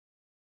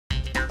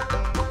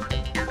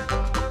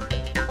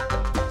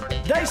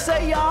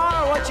say you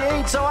are what you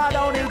eat, so I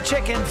don't eat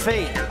chicken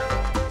feet.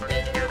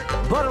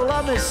 But I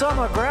love me some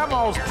of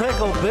Grandma's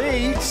pickled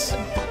beets.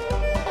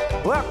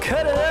 Well,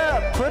 cut it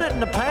up, put it in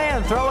the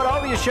pan, throw it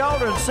over your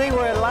shoulder and see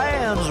where it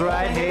lands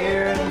right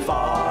here in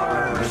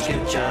Farmer's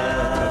Kitchen.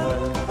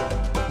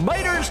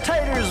 Maters,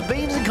 taters,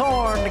 beans and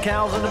corn, the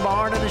cows in the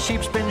barn and the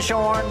sheep's been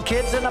shorn,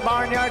 kids in the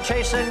barnyard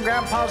chasing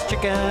Grandpa's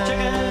chicken.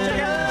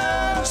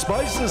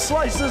 Spices,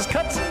 slices,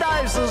 cuts and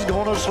dices,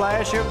 gonna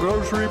slash your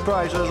grocery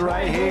prices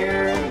right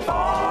here in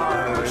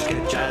Farmer's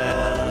Kitchen.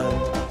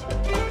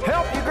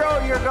 Help you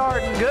grow your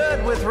garden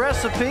good with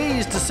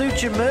recipes to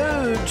suit your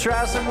mood.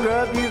 Try some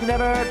grub you've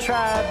never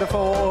tried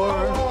before.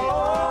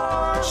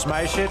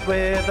 Smash it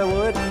with a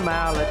wooden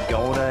mallet,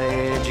 gonna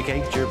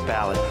educate your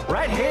palate.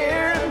 Right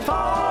here in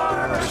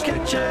Farmer's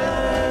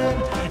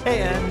Kitchen,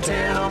 in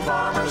Tim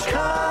Farmer's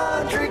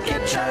Country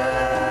Kitchen.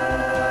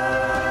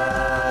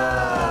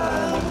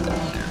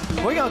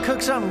 We're gonna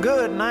cook something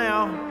good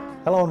now.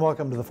 Hello and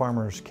welcome to the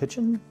Farmer's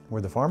Kitchen.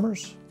 We're the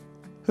farmers.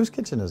 Whose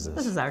kitchen is this?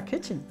 This is our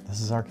kitchen. This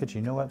is our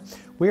kitchen. You know what?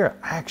 We are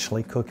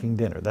actually cooking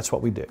dinner. That's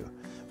what we do.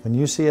 When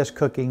you see us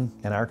cooking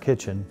in our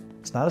kitchen,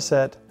 it's not a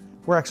set.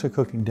 We're actually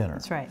cooking dinner.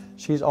 That's right.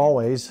 She's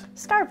always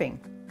starving.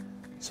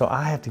 So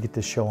I have to get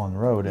this show on the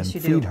road and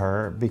feed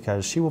her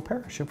because she will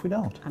perish if we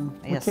don't.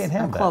 We can't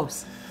have that.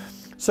 Close.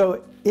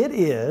 So it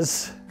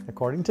is,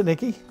 according to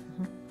Nikki,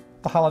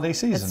 the holiday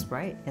season. That's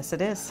right. Yes,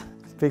 it is.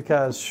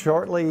 Because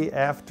shortly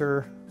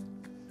after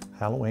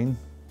Halloween,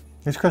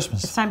 it's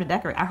Christmas. It's time to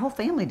decorate. Our whole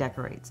family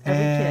decorates.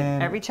 Every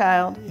kid, every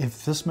child.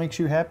 If this makes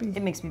you happy,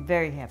 it makes me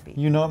very happy.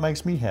 You know it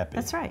makes me happy.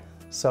 That's right.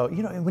 So,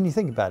 you know, when you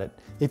think about it,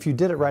 if you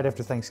did it right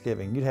after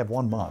Thanksgiving, you'd have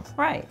 1 month.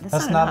 Right.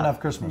 That's not enough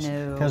Christmas.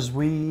 No. Because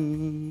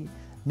we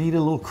need a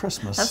little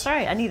Christmas. That's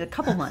right. I need a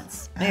couple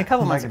months. I need a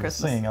couple months of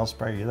Christmas. Sing, I'll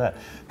spare you that.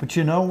 But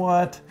you know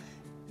what?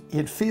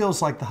 It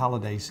feels like the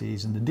holiday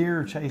season. The deer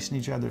are chasing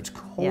each other. It's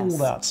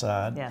cold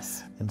outside.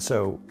 Yes. And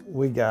so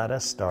we gotta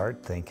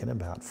start thinking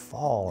about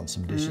fall and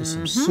some dishes,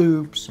 some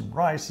soups, some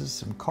rices,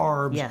 some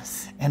carbs.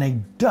 Yes. And a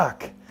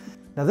duck.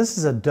 Now this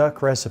is a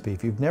duck recipe.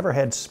 If you've never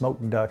had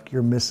smoked duck,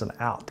 you're missing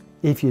out.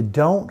 If you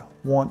don't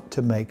want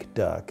to make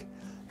duck,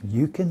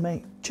 you can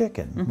make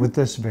chicken with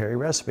this very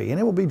recipe and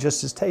it will be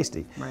just as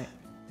tasty. Right.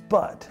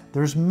 But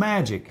there's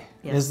magic,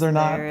 yes, is there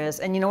not? There is.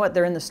 And you know what?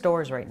 They're in the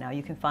stores right now.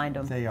 You can find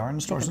them. They are in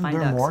the stores.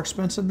 They're more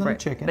expensive than a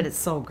chicken. But it's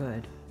so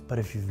good. But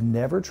if you've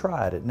never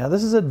tried it, now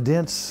this is a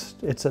dense,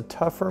 it's a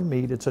tougher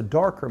meat, it's a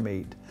darker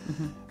meat.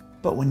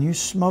 But when you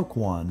smoke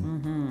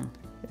one,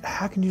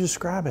 how can you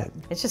describe it?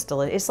 It's just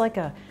delicious.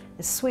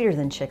 It's sweeter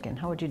than chicken.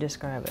 How would you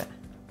describe it?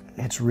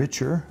 It's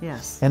richer.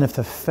 Yes. And if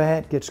the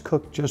fat gets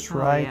cooked just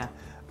right, yeah.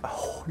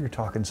 Oh, you're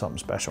talking something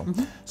special.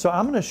 So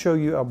I'm going to show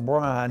you a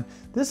brine.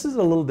 This is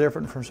a little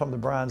different from some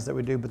of the brines that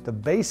we do, but the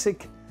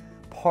basic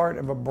part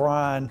of a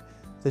brine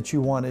that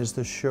you want is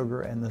the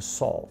sugar and the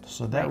salt.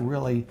 So that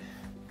really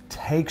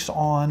takes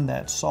on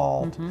that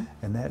salt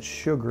and that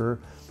sugar,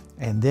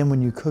 and then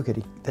when you cook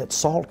it, that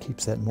salt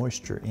keeps that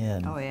moisture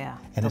in. Oh yeah.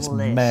 And it's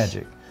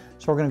magic.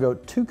 So we're going to go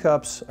 2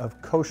 cups of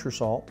kosher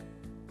salt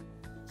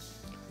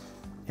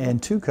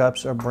and 2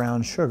 cups of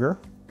brown sugar.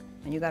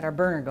 And you got our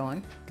burner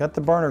going. Got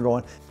the burner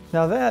going.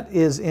 Now that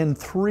is in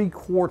 3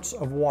 quarts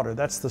of water.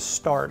 That's the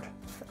start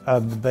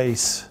of the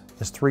base,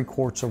 is 3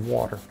 quarts of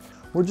water.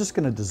 We're just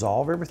gonna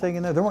dissolve everything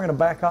in there. Then we're gonna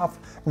back off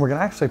and we're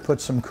gonna actually put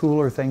some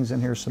cooler things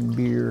in here, some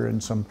beer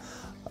and some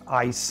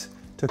ice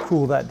to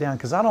cool that down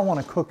because I don't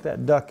wanna cook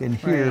that duck in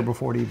here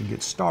before it even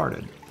gets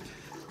started.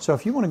 So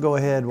if you wanna go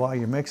ahead while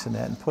you're mixing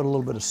that and put a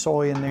little bit of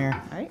soy in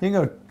there, you can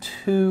go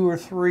 2 or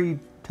 3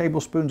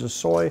 tablespoons of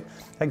soy.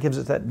 That gives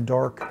it that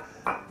dark,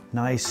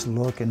 nice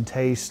look and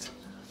taste.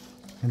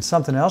 And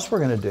something else we're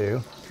gonna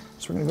do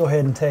is we're gonna go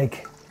ahead and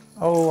take,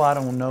 I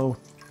don't know,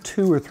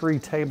 2 or 3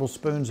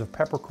 tablespoons of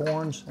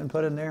peppercorns and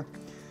put in there.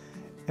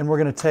 And we're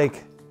gonna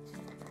take,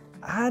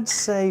 I'd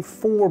say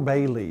 4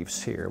 bay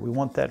leaves here. We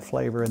want that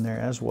flavor in there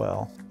as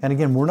well. And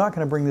again, we're not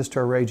gonna bring this to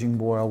a raging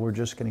boil. We're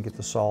just gonna get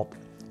the salt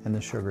and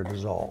the sugar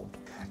dissolved.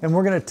 And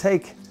we're gonna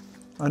take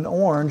an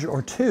orange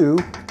or 2.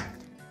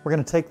 We're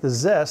gonna take the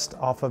zest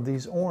off of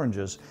these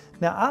oranges.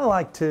 Now I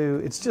like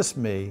to, it's just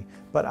me,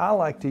 but I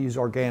like to use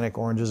organic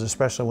oranges,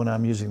 especially when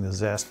I'm using the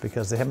zest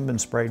because they haven't been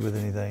sprayed with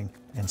anything.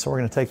 And so we're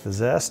gonna take the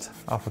zest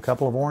off a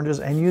couple of oranges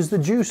and use the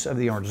juice of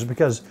the oranges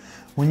because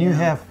when you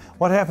have,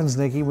 what happens,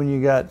 Nikki, when you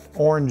got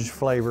orange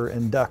flavor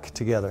and duck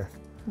together?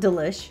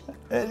 Delish.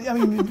 I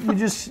mean, you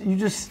just,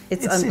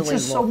 it's unbelievable. It's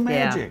just so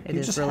magic. Yeah,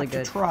 you just really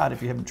have to try it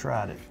if you haven't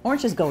tried it.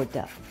 Oranges go with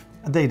duck.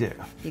 They do.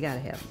 You gotta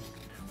have them.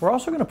 We're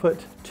also gonna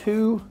put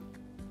 2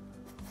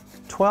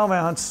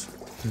 12-ounce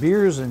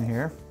beers in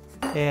here.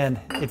 And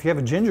if you have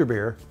a ginger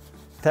beer,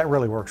 that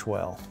really works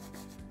well.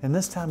 And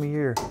this time of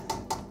year,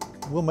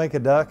 we'll make a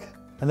duck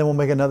and then we'll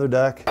make another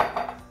duck.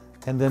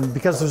 And then,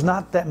 because there's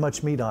not that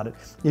much meat on it,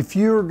 if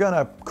you're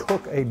gonna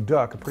cook a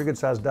duck, a pretty good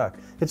sized duck,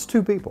 it's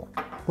 2 people.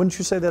 Wouldn't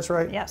you say that's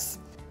right? Yes.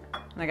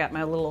 And I got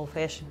my little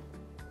old-fashioned.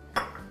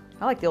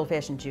 I like the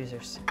old-fashioned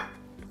juicers.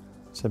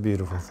 It's a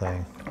beautiful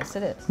thing. Yes,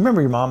 it is.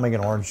 Remember your mom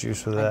making orange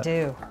juice with that? I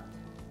do.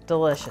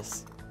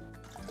 Delicious.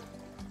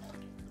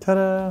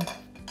 Ta-da!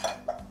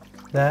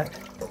 That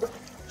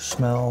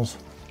smells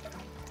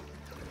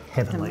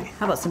heavenly.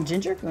 How about some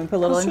ginger? Can we put a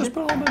little Let's ginger? just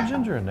put a little bit of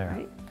ginger in there.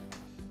 Right.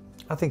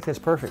 I think that's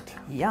perfect.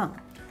 Yum.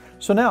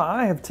 So now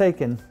I have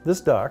taken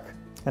this duck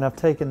and I've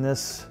taken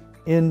this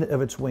end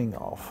of its wing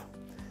off.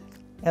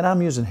 And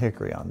I'm using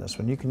hickory on this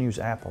one. You can use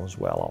apple as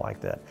well, I like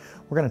that.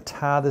 We're gonna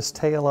tie this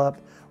tail up.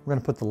 We're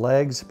gonna put the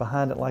legs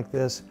behind it like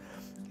this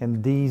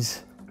and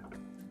these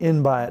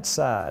in by its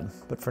side.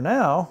 But for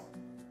now,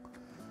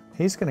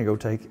 he's gonna go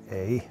take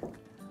a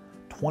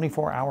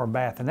 24-hour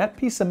bath. And that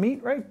piece of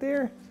meat right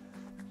there,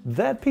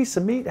 that piece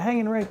of meat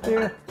hanging right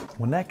there,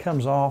 when that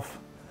comes off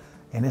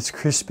and it's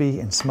crispy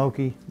and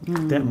smoky,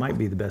 that might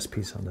be the best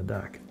piece on the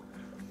duck.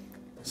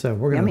 So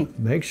we're gonna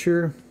make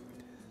sure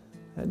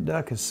that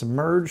duck is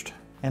submerged,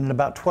 and in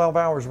about 12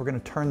 hours, we're gonna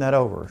turn that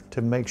over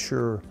to make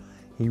sure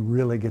he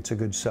really gets a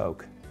good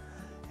soak.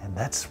 And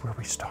that's where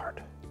we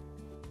start.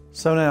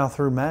 So now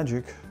through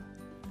magic,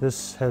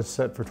 this has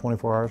set for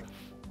 24 hours.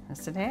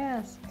 Yes, it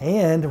has.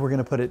 And we're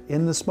gonna put it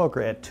in the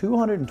smoker at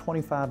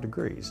 225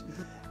 degrees.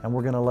 And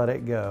we're gonna let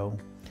it go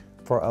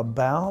for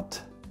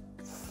about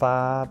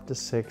 5 to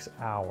 6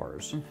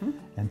 hours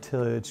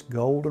until it's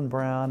golden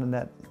brown and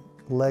that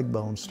leg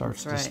bone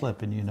starts to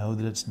slip and you know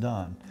that it's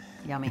done.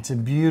 Yummy. It's a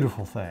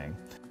beautiful thing.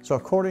 So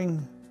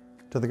according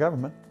to the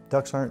government,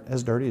 ducks aren't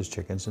as dirty as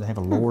chickens and they have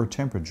a lower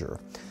temperature.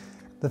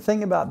 The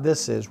thing about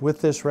this is, with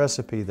this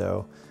recipe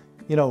though,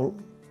 you know,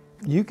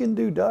 you can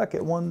do duck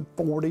at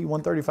 140,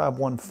 135,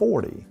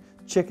 140.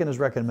 Chicken is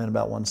recommended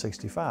about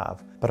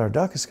 165. But our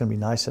duck is gonna be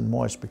nice and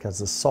moist because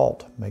the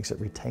salt makes it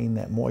retain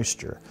that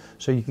moisture.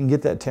 So you can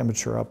get that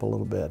temperature up a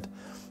little bit.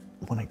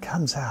 When it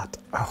comes out,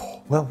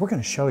 oh, well, we're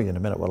gonna show you in a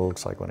minute what it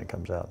looks like when it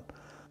comes out.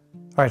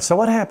 All right, so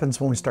what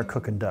happens when we start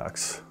cooking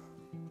ducks?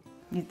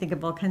 You think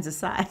of all kinds of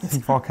sides.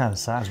 Think of all kinds of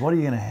sides. What are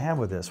you gonna have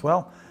with this?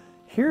 Well,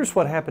 here's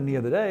what happened the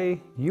other day.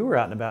 You were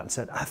out and about and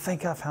said, I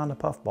think I found a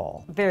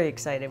puffball. Very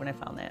excited when I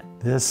found that.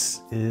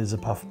 This is a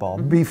puffball.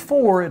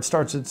 Before it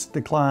starts its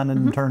decline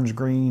and turns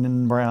green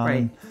and brown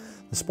and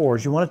the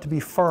spores, you want it to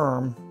be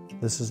firm.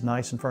 This is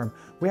nice and firm.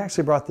 We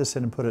actually brought this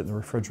in and put it in the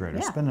refrigerator.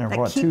 It's been there for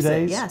what, 2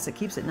 days? Yes, it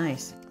keeps it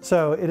nice.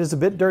 So it is a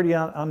bit dirty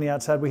on the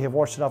outside. We have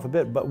washed it off a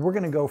bit, but we're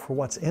gonna go for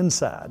what's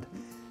inside.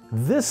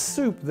 This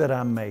soup that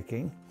I'm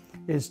making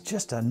is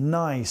just a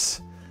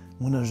nice,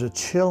 when there's a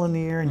chill in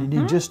the air and you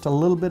need just a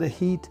little bit of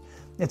heat.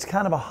 It's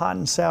kind of a hot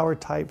and sour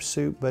type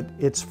soup, but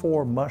it's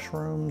for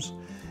mushrooms.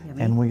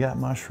 Yummy. And we got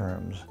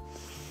mushrooms.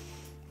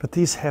 But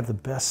these have the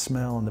best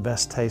smell and the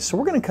best taste. So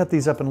we're gonna cut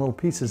these up in little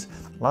pieces.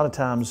 A lot of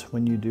times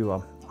when you do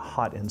a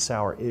hot and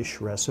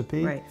sour-ish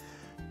recipe,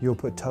 you'll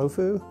put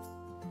tofu.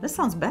 This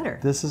sounds better.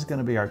 This is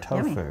gonna be our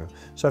tofu. Yummy.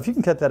 So if you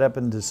can cut that up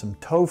into some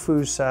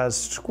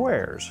tofu-sized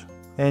squares.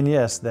 And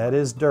yes, that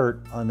is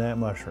dirt on that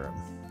mushroom,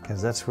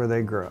 because that's where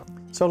they grow.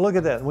 So look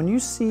at that. When you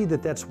see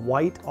that that's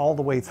white all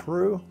the way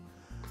through,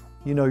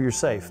 you know you're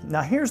safe.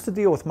 Now here's the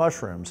deal with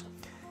mushrooms.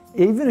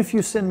 Even if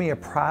you send me a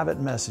private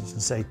message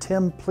and say,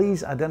 Tim,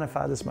 please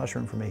identify this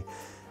mushroom for me,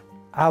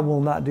 I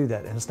will not do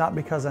that. And it's not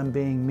because I'm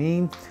being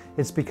mean,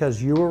 it's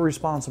because you are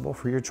responsible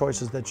for your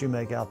choices that you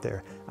make out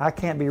there. I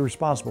can't be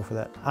responsible for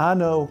that. I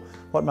know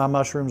what my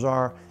mushrooms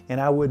are,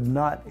 and I would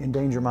not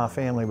endanger my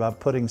family by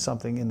putting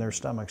something in their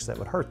stomachs that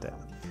would hurt them.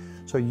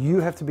 So you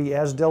have to be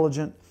as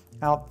diligent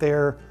out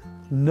there,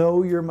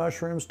 know your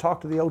mushrooms, talk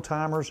to the old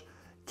timers,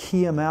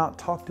 key them out,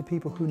 talk to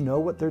people who know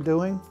what they're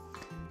doing,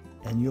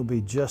 and you'll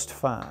be just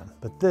fine.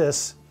 But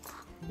this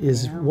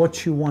is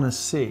what you want to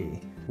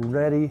see,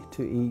 ready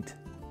to eat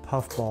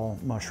puffball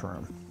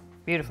mushroom.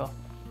 Beautiful.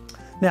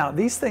 Now,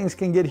 these things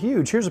can get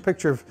huge. Here's a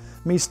picture of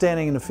me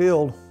standing in the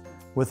field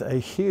with a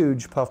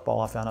huge puffball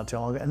I found out too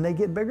long ago, and they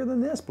get bigger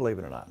than this, believe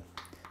it or not.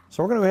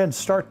 So we're gonna go ahead and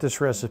start this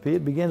recipe.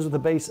 It begins with a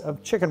base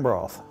of chicken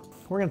broth.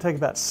 We're gonna take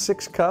about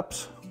 6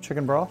 cups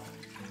chicken broth.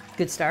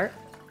 Good start.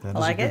 That I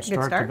like it.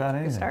 Good start. About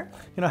anything. Good start.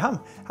 You know,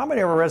 how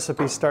many of our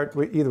recipes start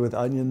either with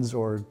onions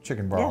or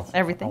chicken broth? Yes,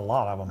 everything. A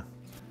lot of them.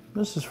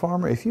 Mrs.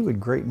 Farmer, if you would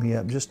grate me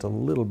up just a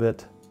little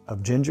bit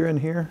of ginger in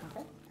here,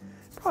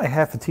 probably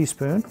half a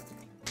teaspoon.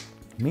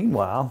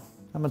 Meanwhile,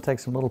 I'm gonna take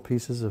some little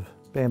pieces of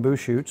bamboo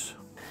shoots.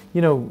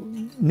 You know,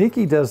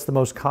 Nikki does the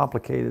most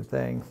complicated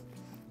thing,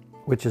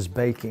 which is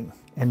baking,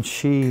 and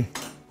she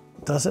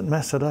doesn't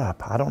mess it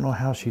up. I don't know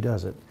how she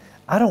does it.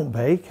 I don't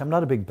bake. I'm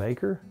not a big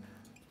baker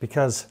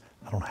because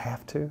I don't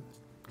have to.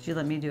 She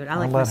let me do it. I I'll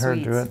like let my her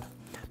sweets. do it.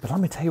 But let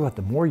me tell you what,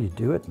 the more you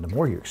do it and the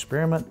more you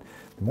experiment,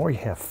 the more you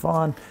have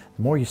fun,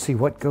 the more you see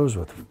what goes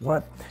with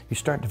what, you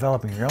start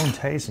developing your own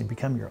taste and you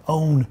become your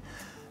own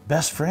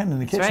best friend in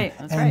the kitchen.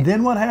 And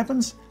then what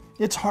happens?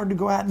 It's hard to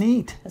go out and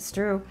eat. That's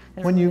true.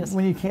 When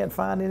you can't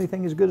find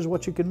anything as good as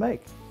what you can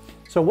make.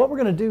 So what we're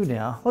gonna do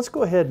now, let's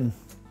go ahead and,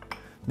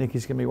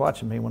 Nikki's gonna be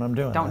watching me when I'm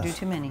doing this. Don't do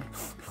too many.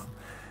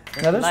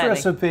 Now this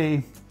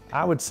recipe,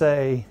 I would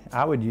say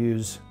I would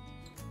use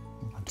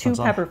 2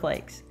 pepper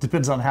flakes.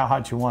 Depends on how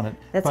hot you want it.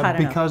 That's but hot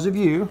enough. because of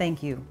you,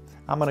 Thank you.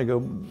 I'm gonna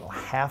go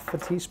half a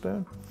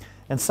teaspoon.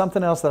 And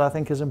something else that I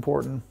think is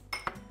important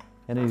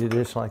in a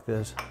dish like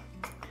this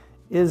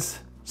is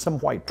some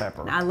white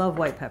pepper. I love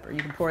white pepper.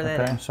 You can pour that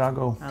Okay, in. so I'll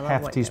go I love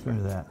half a white teaspoon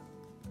pepper. of that.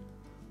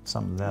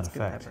 Something to that That's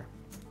good effect. pepper.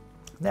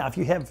 Now, if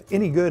you have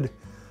any good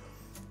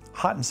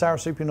hot and sour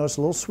soup, you notice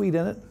a little sweet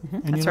in it, and you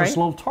That's notice right. a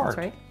little tart. That's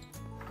right.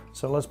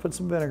 So let's put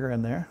some vinegar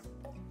in there.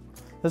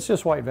 That's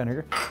just white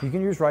vinegar. You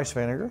can use rice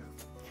vinegar.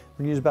 We're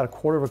gonna use about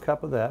 1/4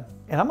 cup of that.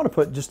 And I'm gonna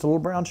put just a little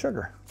brown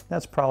sugar.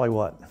 That's probably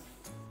what?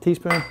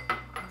 Teaspoon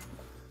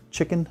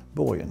chicken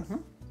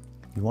bouillon.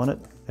 You want it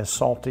as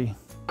salty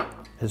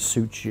as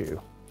suits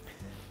you.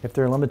 If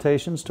there are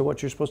limitations to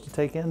what you're supposed to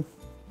take in,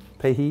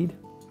 pay heed.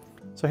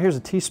 So here's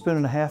 1.5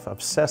 teaspoons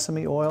of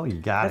sesame oil.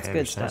 You gotta That's have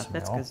your good stuff. sesame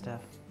That's oil. good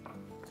stuff.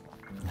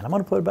 And I'm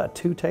gonna put about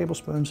 2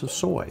 tablespoons of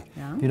soy.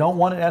 Yeah. If you don't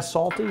want it as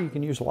salty, you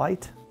can use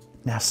light.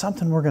 Now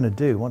something we're gonna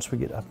do once we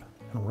get up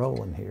and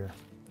rolling here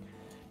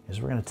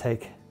is we're gonna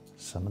take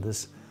some of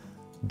this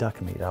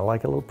duck meat. I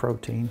like a little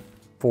protein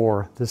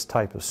for this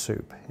type of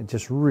soup. It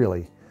just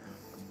really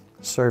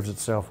serves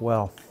itself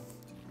well.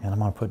 And I'm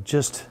gonna put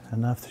just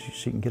enough so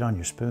you can get on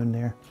your spoon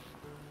there.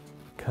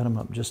 Cut them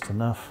up just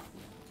enough.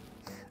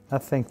 I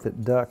think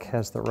that duck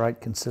has the right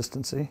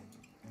consistency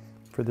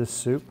for this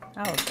soup.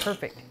 Oh, it's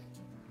perfect.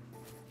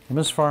 And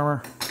Miss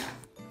Farmer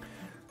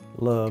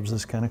loves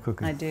this kind of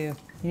cooking. I do.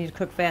 You need to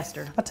cook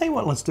faster. I'll tell you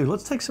what let's do.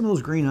 Let's take some of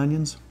those green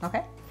onions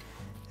Okay.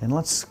 and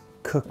let's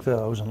cook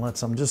those and let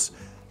some just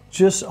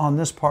on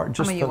this part,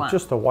 many you want?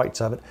 just the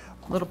whites of it.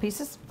 Little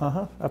pieces?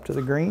 Up to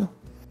the green.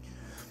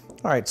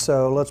 All right,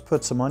 so let's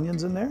put some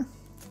onions in there.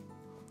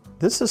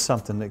 This is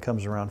something that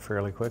comes around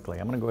fairly quickly.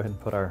 I'm gonna go ahead and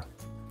put our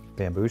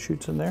bamboo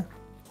shoots in there.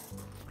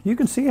 You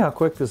can see how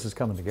quick this is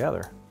coming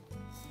together.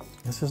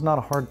 This is not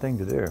a hard thing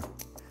to do.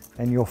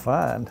 And you'll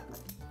find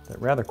that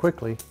rather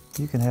quickly,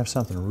 you can have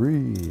something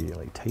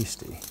really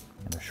tasty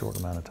in a short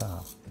amount of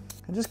time.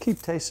 And just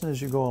keep tasting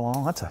as you go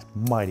along. That's a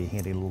mighty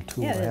handy little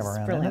tool Yeah, to have it's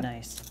around, really isn't it?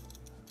 nice.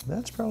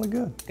 That's probably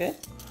good. Good.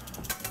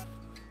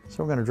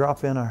 So we're gonna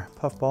drop in our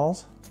puff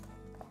balls.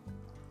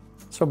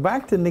 So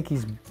back to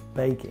Nikki's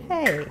baking.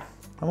 Hey.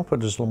 I'm gonna put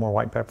just a little more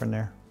white pepper in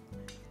there.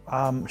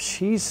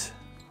 She's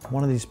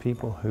one of these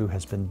people who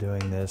has been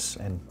doing this,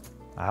 and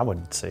I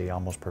would say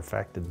almost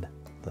perfected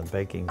the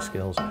baking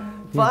skills.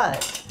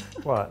 But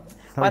What?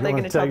 I Are you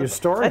going to tell your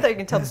story? I thought you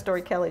can tell the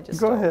story Kelly just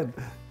Go told. ahead.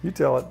 You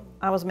tell it.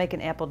 I was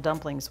making apple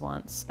dumplings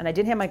once, and I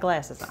didn't have my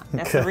glasses on.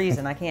 That's the Okay.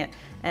 reason I can't.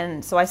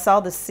 And so I saw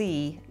the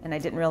C, and I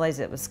didn't realize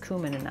it was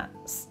cumin and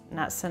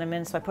not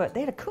cinnamon. So they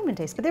had a cumin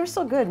taste, but they were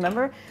so good.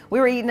 Remember, we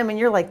were eating them, and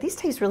you're like, these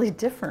taste really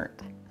different.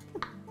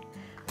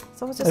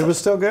 So it was just. It was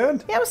still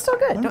good? Yeah, it was still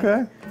good.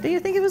 Okay. Do you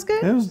think it was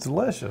good? It was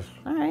delicious.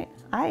 All right,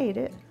 I ate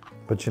it.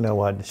 But you know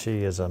what?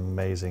 She is an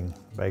amazing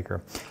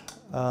baker.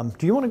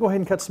 Do you want to go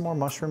ahead and cut some more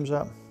mushrooms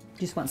up?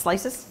 You just want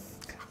slices?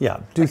 Yeah,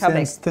 do Like how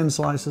big? thin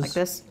slices. Like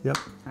this? Yep.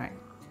 All right.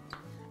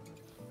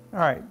 All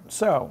right,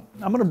 so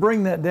I'm gonna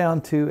bring that down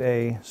to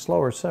a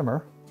slower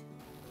simmer,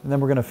 and then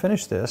we're gonna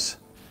finish this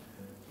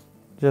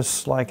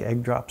just like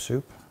egg drop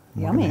soup.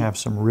 And we're Yummy. gonna have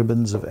some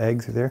ribbons of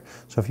egg through there.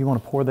 So if you wanna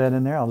pour that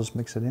in there, I'll just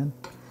mix it in.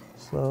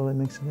 Slowly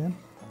mix it in.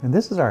 And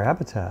this is our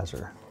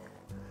appetizer,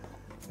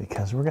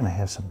 because we're gonna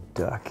have some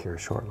duck here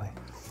shortly.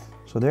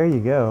 So there you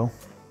go.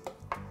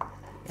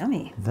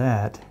 Yummy.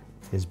 That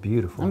is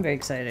beautiful. I'm very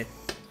excited.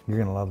 You're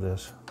gonna love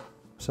this.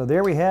 So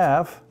there we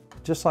have,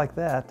 just like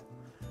that,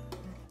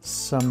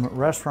 some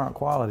restaurant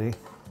quality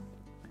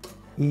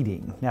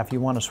eating. Now if you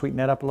want to sweeten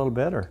that up a little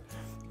bit, or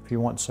if you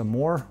want some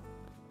more,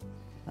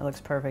 That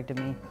looks perfect to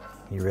me.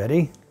 you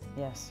ready?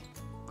 Yes.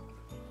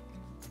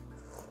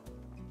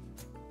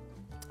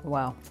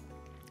 Wow.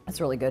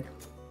 That's really good.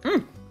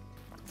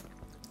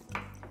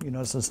 You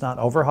notice it's not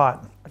over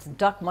hot. It's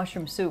duck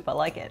mushroom soup. I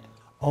like it.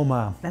 Oh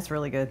my, That's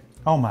really good.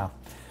 oh my.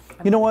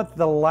 You know what,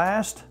 the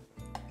last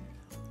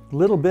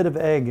little bit of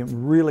egg, it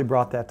really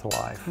brought that to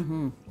life.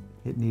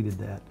 It needed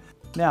that.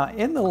 Now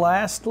in the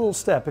last little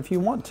step, if you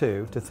want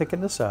to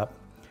thicken this up,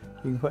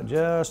 you can put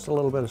just a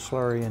little bit of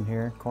slurry in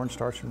here,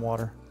 cornstarch and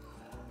water,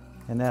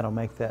 and that'll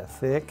make that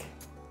thick.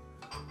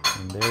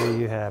 And there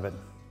you have it.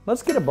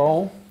 Let's get a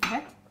bowl,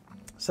 Okay.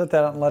 set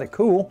that out and let it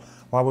cool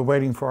while we're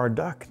waiting for our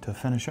duck to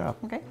finish up.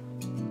 Okay.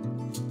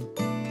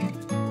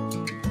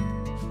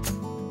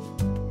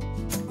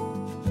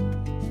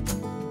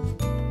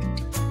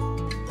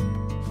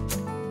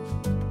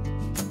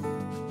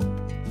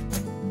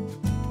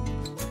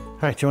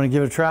 All right, you want to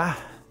give it a try?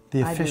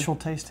 The I do. official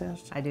taste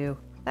test? I do.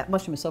 That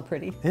mushroom is so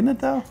pretty. Isn't it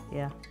though?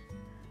 Yeah.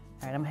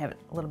 All right, I'm gonna have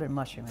a little bit of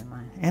mushroom in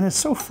mine. And it's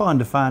so fun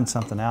to find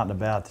something out and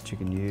about that you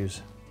can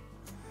use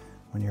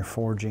when you're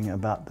foraging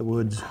about the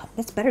woods.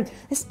 It's better.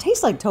 This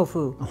tastes like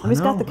tofu. I mean,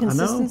 it's got the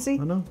consistency.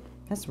 I know.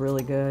 That's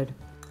really good.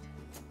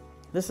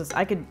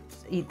 I could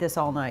eat this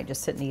all night,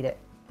 just sit and eat it.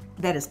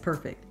 That is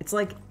perfect.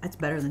 It's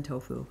better than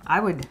tofu.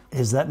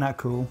 Is that not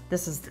cool?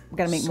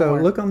 Gotta make So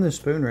more. look on this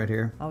spoon right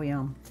here. Oh,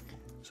 yum.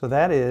 So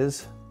that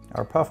is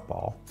our puff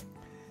ball.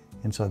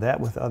 And so that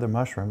with other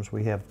mushrooms,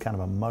 we have kind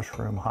of a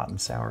mushroom hot and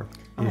sour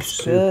That's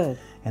soup. good.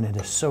 And it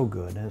is so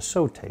good and it's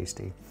so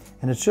tasty.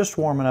 And it's just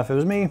warm enough. If it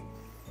was me,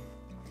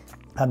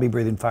 I'd be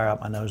breathing fire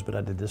out my nose, but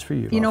I did this for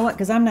you. You know what?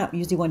 Because I'm not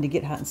usually one to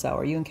get hot and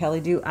sour. You and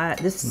Kelly do.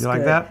 This is You like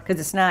good. that? Because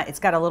it's not. It's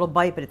got a little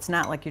bite, but it's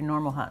not like your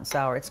normal hot and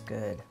sour. It's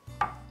good.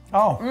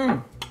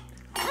 Oh.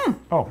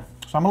 Oh,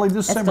 so I'm gonna leave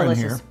this That's simmering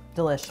delicious. here.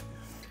 Delish.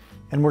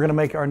 And we're gonna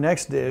make our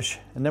next dish,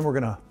 and then we're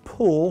gonna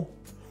pull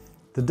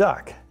the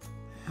duck.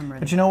 I'm ready.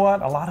 But you know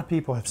what? A lot of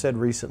people have said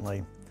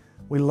recently,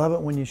 we love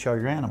it when you show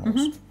your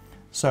animals.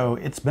 So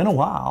it's been a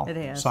while. It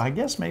has. So I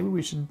guess maybe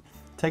we should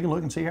take a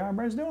look and see how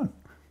everybody's doing.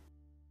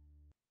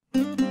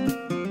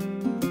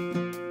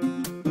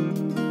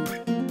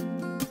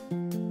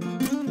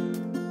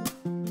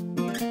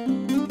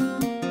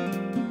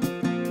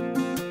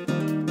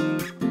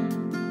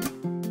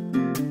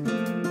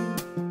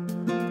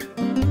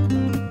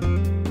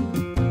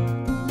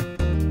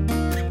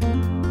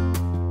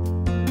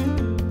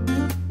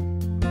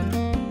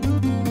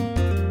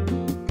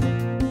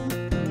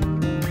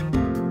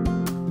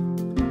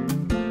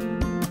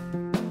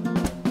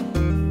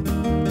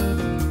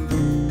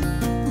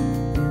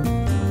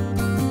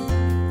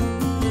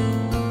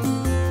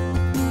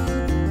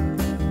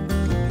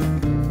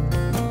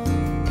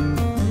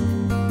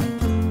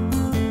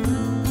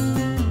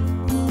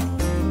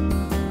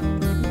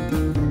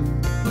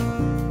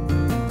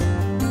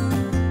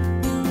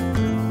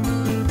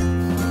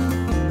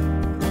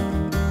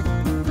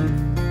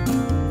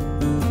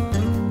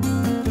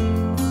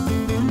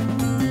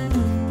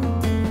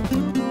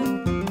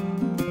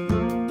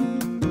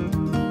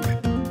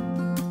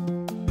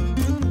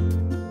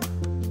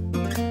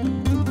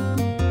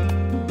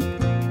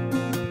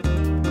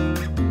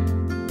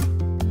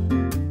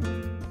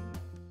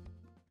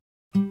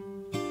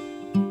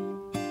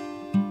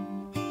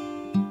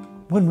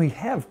 When we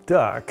have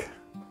duck,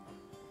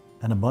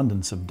 an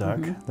abundance of duck,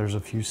 there's a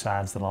few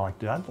sides that I like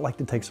to do. I'd like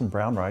to take some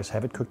brown rice,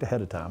 have it cooked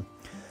ahead of time.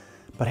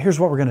 But here's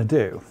what we're gonna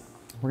do.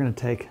 We're gonna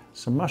take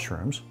some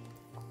mushrooms.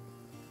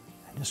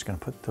 I'm just gonna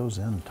put those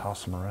in and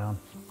toss them around.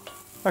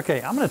 Okay,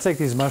 I'm gonna take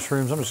these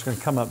mushrooms, I'm just gonna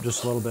come up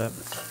just a little bit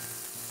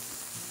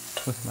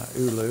with my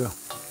ulu,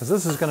 because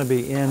this is gonna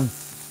be in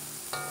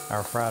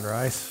our fried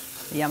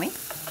rice. Yummy.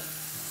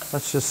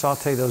 Let's just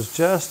saute those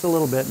just a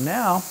little bit.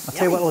 Now, I'll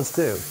tell you what let's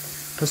do.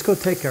 Let's go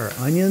take our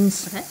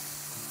onions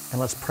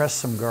and let's press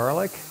some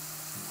garlic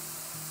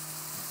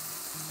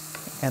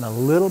and a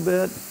little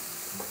bit.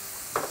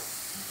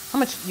 How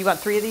much? You got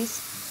 3 of these?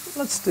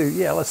 Let's do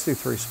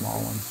 3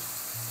 small ones.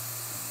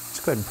 Let's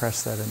go ahead and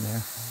press that in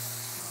there.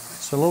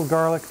 So a little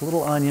garlic, a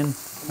little onion,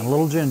 and a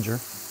little ginger.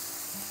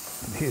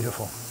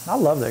 Beautiful. I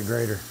love that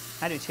grater.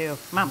 I do too.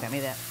 Mom got me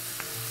that.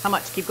 How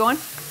much? Keep going?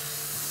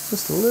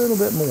 Just a little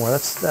bit more.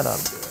 That ought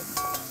to do it.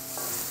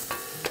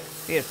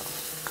 Beautiful.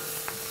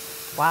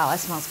 Wow, that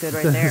smells good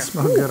right there. It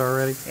smells good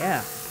already.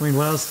 Yeah. I mean,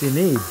 what else do you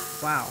need?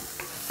 Wow.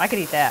 I could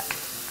eat that.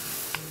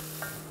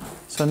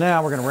 So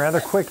now we're going to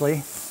rather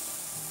quickly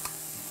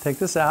take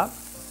this out.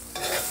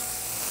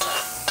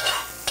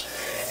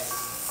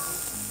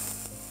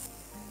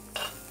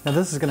 Now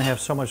this is going to have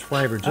so much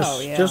flavor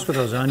just with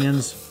those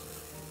onions.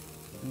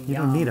 You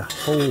don't need a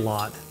whole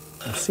lot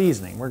of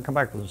seasoning. We're going to come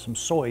back with some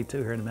soy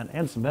too here in a minute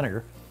and some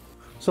vinegar.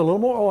 So a little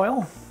more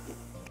oil.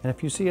 And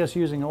if you see us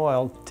using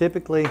oil,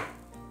 typically,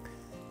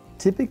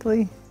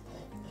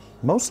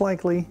 most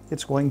likely,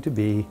 it's going to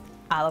be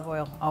olive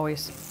oil,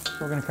 always.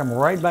 We're going to come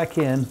right back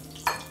in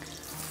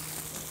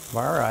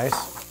by our rice.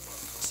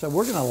 So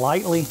we're going to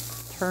lightly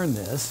turn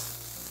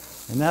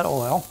this in that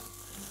oil.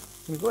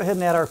 We're going to go ahead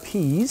and add our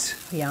peas.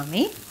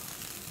 Yummy.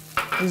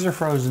 These are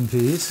frozen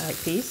peas. I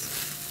like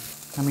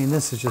peas. I mean,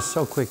 this is just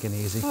so quick and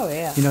easy. Oh,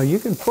 yeah. You know, you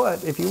can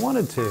put, if you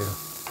wanted to,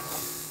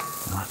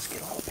 now let's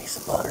get a little piece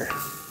of butter.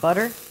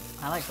 Butter?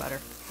 I like butter.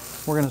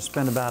 We're going to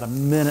spend about 1.5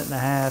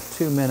 minutes,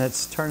 2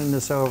 minutes turning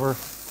this over.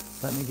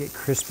 Let me get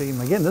crispy. And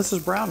again, this is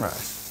brown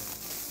rice.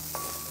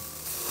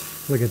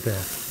 Look at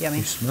that. Yummy.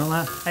 You smell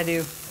that? I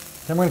do.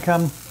 Then we're going to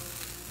come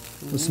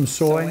with some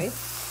soy.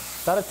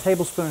 About 1.5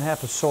 tablespoons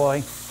of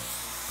soy.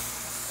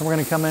 Then we're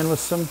going to come in with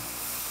some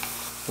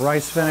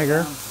rice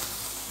vinegar.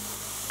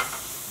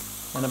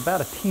 And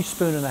about 1.5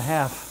 teaspoons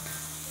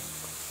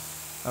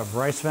of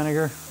rice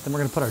vinegar. Then we're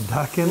going to put our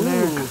duck in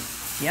there.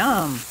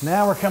 Yum.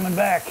 Now we're coming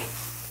back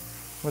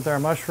with our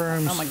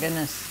mushrooms. Oh my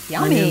goodness.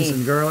 Yummy. Onions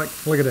and garlic.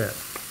 Look at that.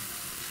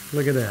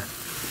 Look at that.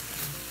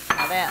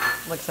 Now that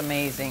looks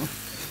amazing.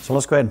 So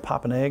let's go ahead and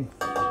pop an egg.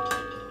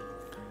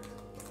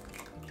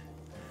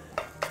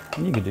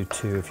 And you could do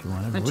 2 if you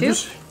wanted. We're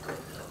just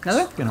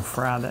gonna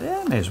fry that.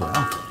 Yeah, may as well.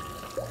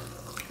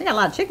 We got a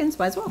lot of chickens,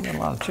 might as well. We got a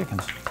lot of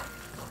chickens.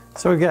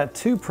 So we've got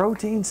 2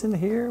 proteins in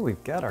here.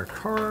 We've got our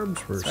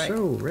carbs. We're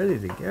so ready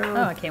to go.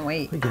 Oh, I can't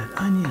wait. We got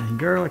onion and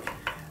garlic.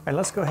 All right,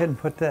 let's go ahead and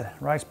put that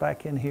rice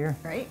back in here.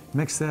 Right.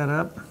 Mix that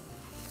up.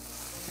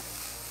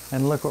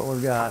 And look what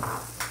we've got.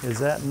 Is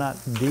that not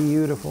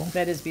beautiful?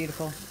 That is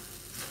beautiful.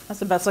 That's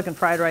the best looking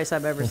fried rice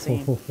I've ever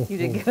seen. You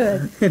did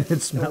good. And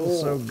it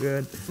smells so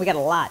good. We got a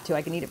lot too.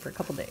 I can eat it for a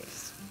couple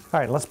days. All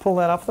right, let's pull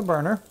that off the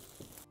burner.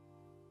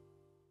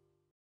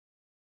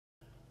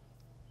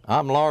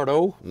 I'm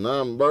Lardo, And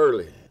I'm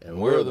Burley,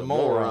 and we're the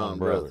Moron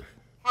Brothers.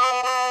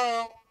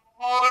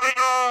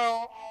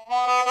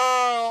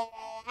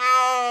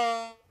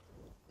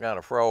 got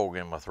a frog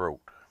in my throat.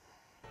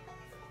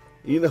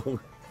 You know,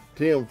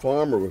 Tim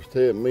Farmer was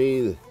telling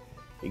me that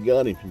he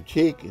got him some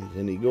chickens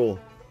and he go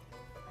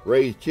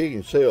raise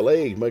chickens, sell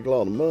eggs, make a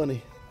lot of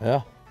money.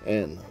 Yeah?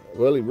 And,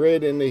 well, he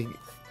read in the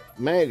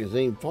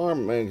magazine,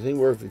 farm magazine,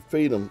 where if you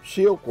feed them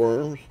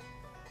silkworms,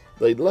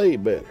 they'd lay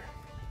better.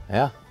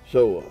 Yeah?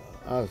 So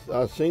I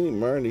seen him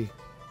there, and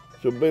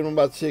so been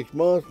about 6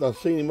 months, and I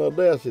seen him up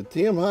there. I said,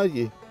 Tim, how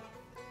your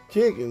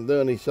chickens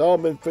done? He said,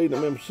 I've been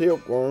feeding them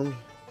silkworms.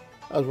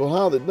 I said, well,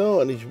 how they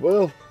done? He said,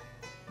 well,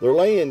 they're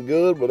laying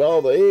good, but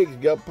all the eggs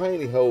got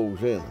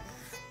pantyhose in them.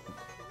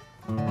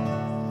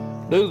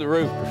 Do the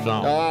rooster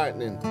song. All right,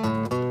 then.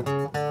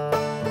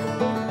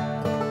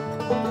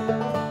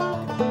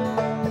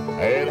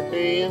 Had a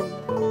hen,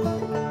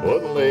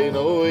 wouldn't lay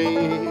no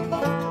eggs.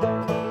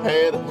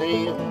 Had a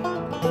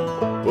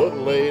hen,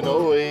 wouldn't lay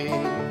no eggs.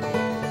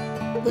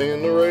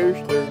 Then the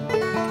rooster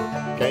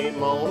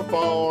came on the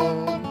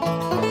farm,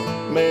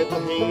 met the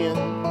hen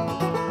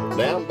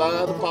down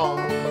by the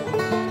pond.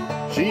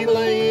 She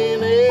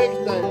laying eggs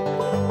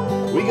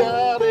now, we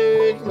got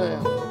eggs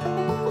now.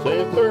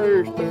 Said the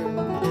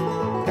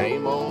rooster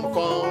came on the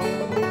farm.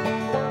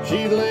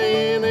 She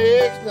laying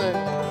eggs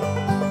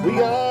now, we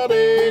got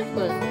eggs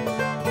now.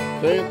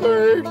 Said the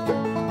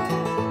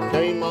rooster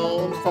came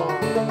on the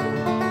farm.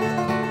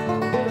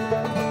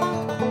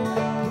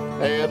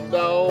 Had a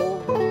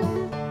dog,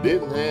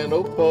 didn't have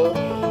no puss.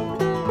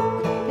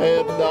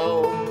 Had a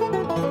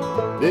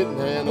dog, didn't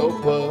have no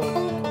puss.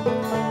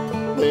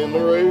 Then the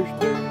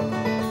rooster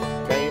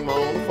came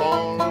on the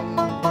farm,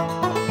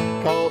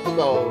 caught the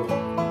dog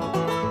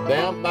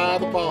down by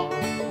the pond.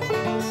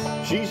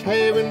 She's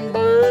having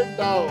bird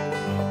dogs,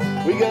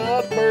 we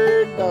got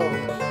bird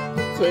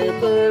dogs.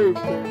 Said the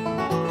rooster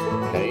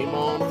came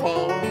on the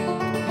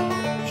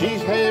farm.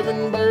 She's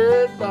having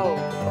bird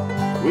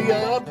dogs, we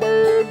got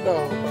bird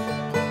dogs.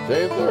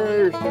 Said the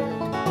rooster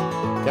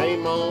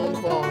came on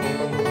the farm.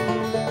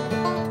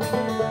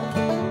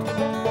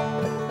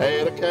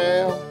 Had a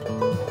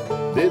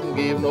cow, didn't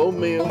give no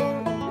milk.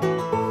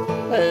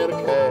 Had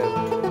a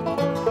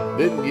cow,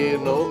 didn't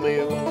give no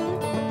milk.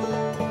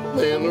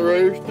 Then the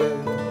rooster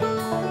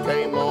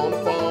came on the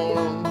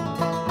farm,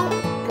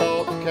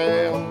 caught the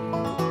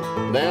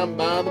cow down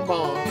by the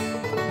pond.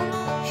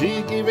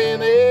 She's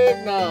giving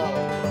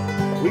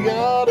eggnog, we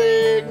got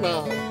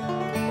eggnog.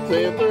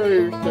 Said the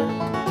rooster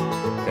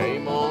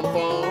came on the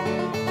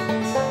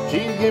farm.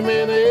 She's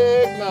giving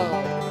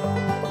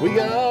eggnog, we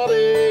got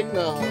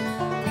eggnog.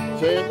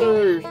 Said the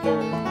rooster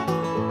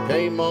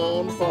came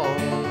on the farm.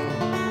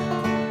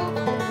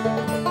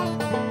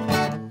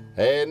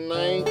 Had an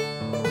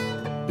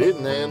aunt,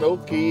 didn't have no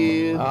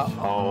kids.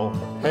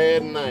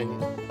 Had an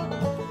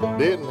aunt,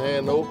 didn't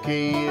have no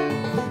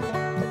kids.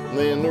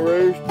 Then the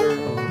rooster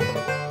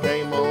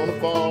came on the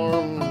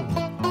farm,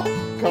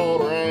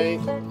 caught her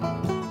aunt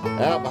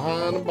out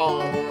behind the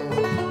barn.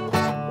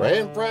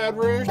 Ran fried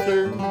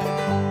rooster,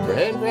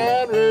 ran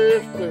fried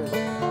rooster.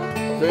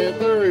 Said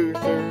the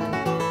rooster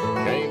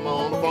came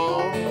on the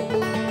farm.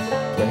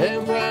 The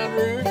hen fried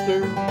rooster,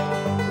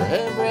 the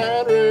hen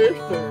fried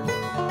rooster.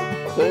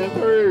 Said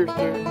the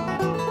rooster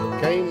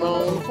came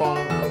on the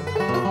farm.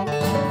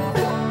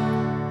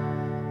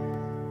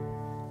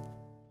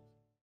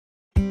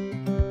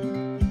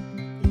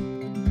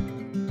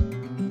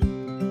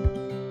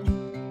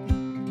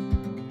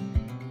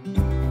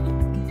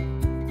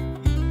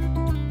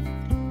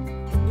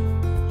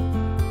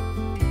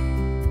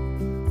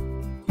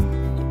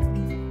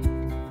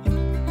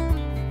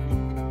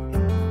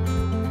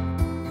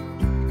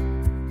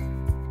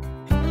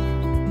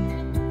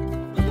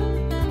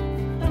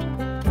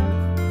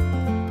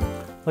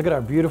 Look at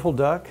our beautiful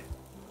duck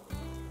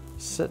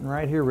sitting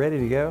right here ready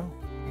to go.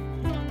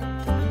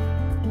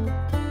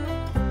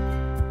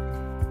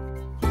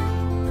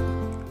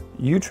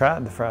 You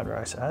tried the fried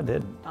rice, I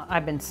didn't.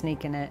 I've been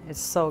sneaking it. It's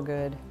so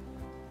good.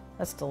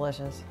 That's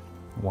delicious.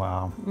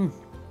 Wow.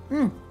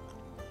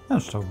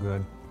 That's so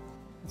good.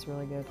 It's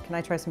really good. Can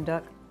I try some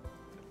duck?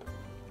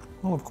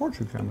 Well, of course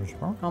you can, Mr.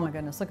 Park. Oh my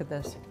goodness, look at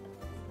this.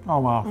 Oh,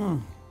 wow.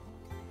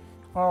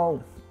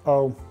 Oh.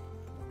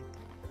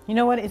 You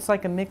know what? It's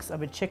like a mix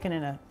of a chicken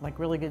and a like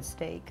really good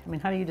steak. I mean,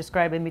 how do you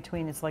describe in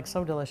between? It's like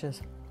so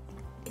delicious.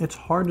 It's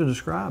hard to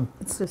describe.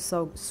 It's just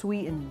so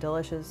sweet and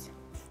delicious.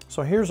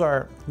 So here's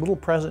our little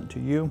present to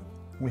you.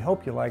 We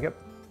hope you like it.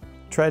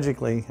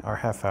 Tragically, our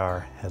half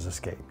hour has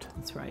escaped.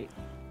 That's right.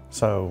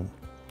 So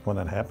when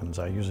that happens,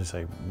 I usually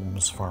say,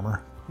 Mrs.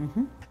 Farmer.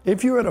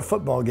 If you were at a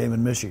football game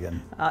in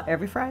Michigan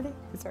Every Friday?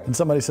 That's right. and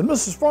somebody said,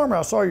 Mrs. Farmer,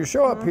 I saw your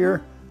show up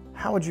here,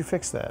 how would you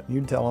fix that?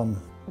 You'd tell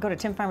them. Go to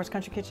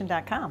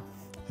timfarmerscountrykitchen.com.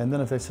 And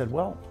then if they said,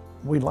 well,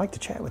 we'd like to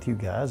chat with you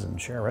guys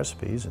and share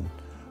recipes, and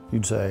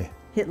you'd say,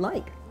 Hit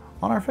like.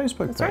 on our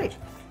Facebook That's page. right.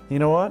 You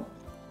know what?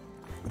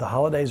 The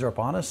holidays are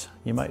upon us.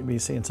 You might be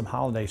seeing some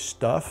holiday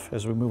stuff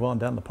as we move on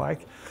down the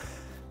pike.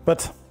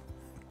 But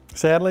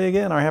sadly,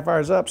 again, our half hour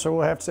is up, so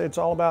we'll have to say it's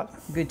all about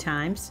Good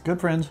times good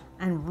friends.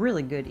 and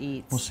really good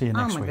eats. We'll see you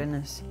next Oh my week.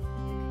 goodness.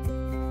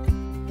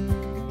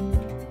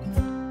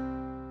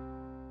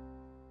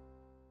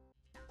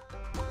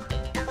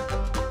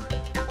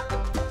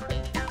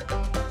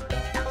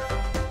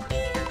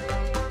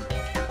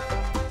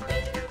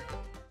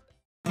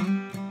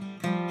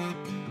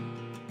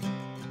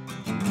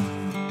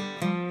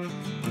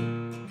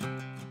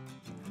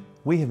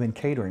 We have been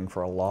catering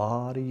for a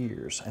lot of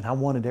years, and I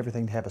wanted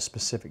everything to have a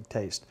specific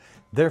taste.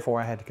 Therefore,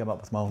 I had to come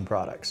up with my own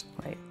products.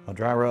 Right. A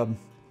dry rub,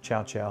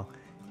 chow chow,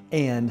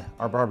 and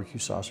our barbecue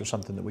sauce are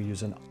something that we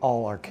use in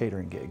all our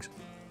catering gigs.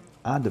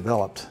 I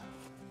developed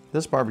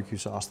this barbecue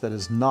sauce that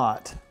is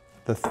not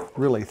the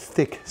really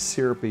thick,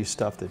 syrupy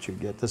stuff that you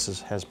get.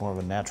 This has more of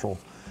a natural,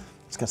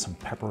 it's got some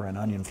pepper and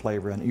onion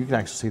flavor in it. You can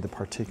actually see the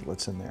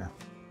particulates in there.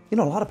 You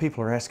know, a lot of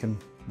people are asking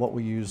what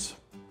we use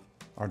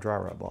our dry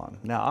rub on.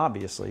 Now,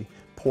 obviously,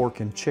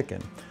 pork and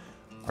chicken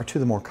are two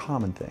of the more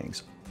common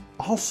things.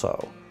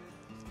 Also,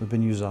 we've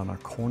been using on our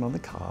corn on the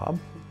cob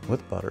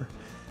with butter.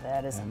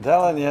 That is. I'm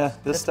telling you,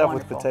 this It's stuff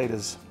wonderful. with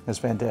potatoes is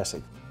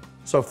fantastic.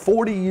 So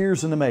 40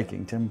 years in the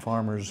making, Tim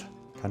Farmer's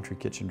Country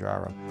Kitchen Dry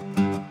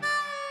Rub.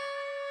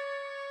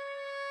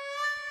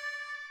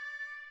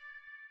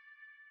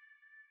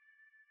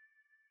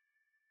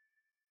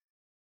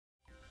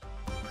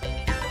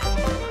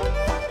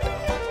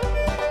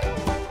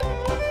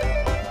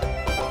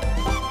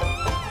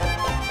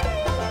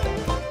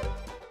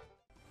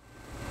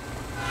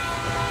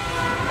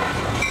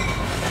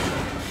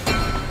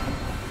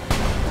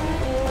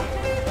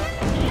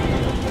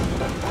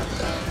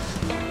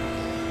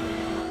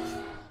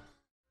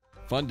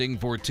 Funding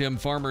for Tim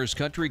Farmer's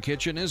Country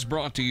Kitchen is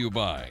brought to you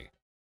by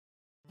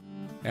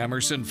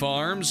Emerson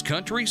Farms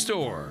Country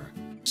Store.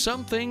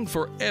 Something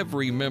for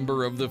every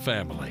member of the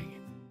family.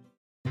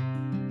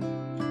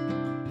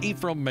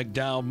 Ephraim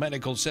McDowell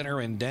Medical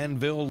Center in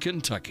Danville,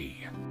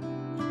 Kentucky.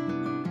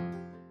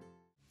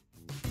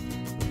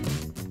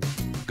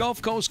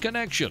 Gulf Coast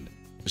Connection.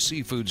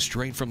 Seafood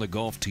straight from the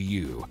Gulf to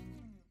you.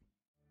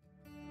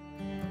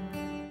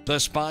 The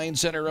Spine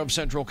Center of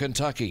Central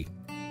Kentucky.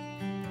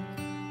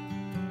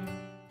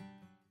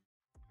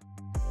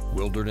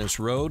 Wilderness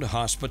Road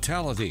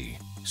Hospitality,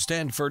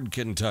 Stanford,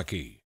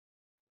 Kentucky.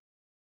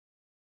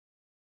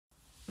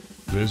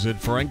 Visit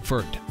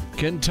Frankfort,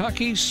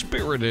 Kentucky's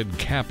spirited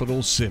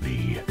capital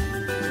city.